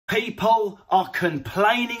People are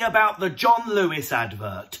complaining about the John Lewis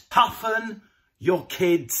advert. Toughen your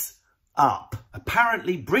kids up.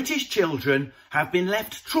 Apparently, British children have been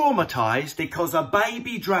left traumatised because a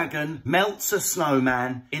baby dragon melts a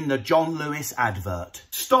snowman in the John Lewis advert.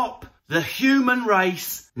 Stop the human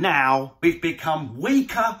race now. We've become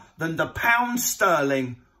weaker than the pound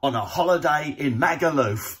sterling on a holiday in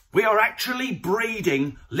Magaluf. We are actually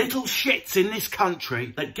breeding little shits in this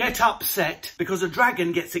country that get upset because a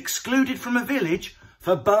dragon gets excluded from a village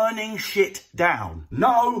for burning shit down.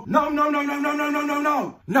 No, no, no, no, no, no, no, no, no,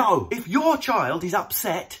 no. No, if your child is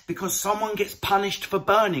upset because someone gets punished for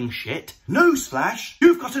burning shit, newsflash,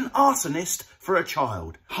 you've got an arsonist for a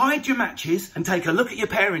child. Hide your matches and take a look at your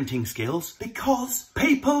parenting skills, because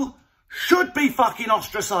people should be fucking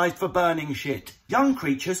ostracised for burning shit. Young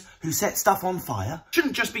creatures who set stuff on fire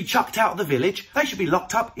shouldn't just be chucked out of the village. They should be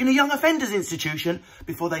locked up in a young offenders institution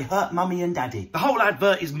before they hurt mummy and daddy. The whole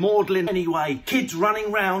advert is maudlin anyway. Kids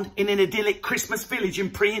running round in an idyllic Christmas village in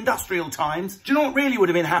pre-industrial times. Do you know what really would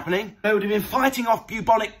have been happening? They would have been fighting off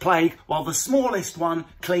bubonic plague while the smallest one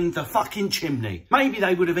cleaned the fucking chimney. Maybe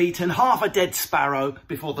they would have eaten half a dead sparrow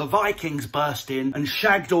before the Vikings burst in and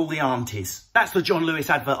shagged all the aunties. That's the John Lewis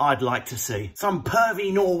advert I'd like to see. Some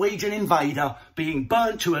pervy Norwegian invader being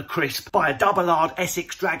burnt to a crisp by a double-hard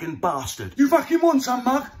Essex dragon bastard. You fucking want some,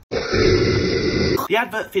 mug? The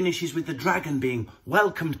advert finishes with the dragon being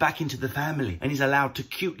welcomed back into the family and is allowed to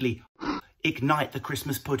cutely ignite the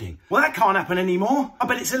Christmas pudding. Well, that can't happen anymore. I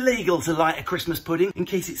bet it's illegal to light a Christmas pudding in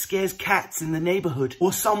case it scares cats in the neighbourhood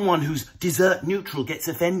or someone who's dessert neutral gets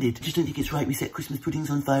offended. I just don't think it's right we set Christmas puddings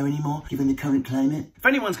on fire anymore, given the current climate. If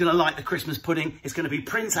anyone's going to light the Christmas pudding, it's going to be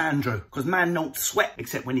Prince Andrew, because man don't sweat,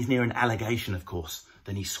 except when he's near an allegation, of course.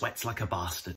 Then he sweats like a bastard.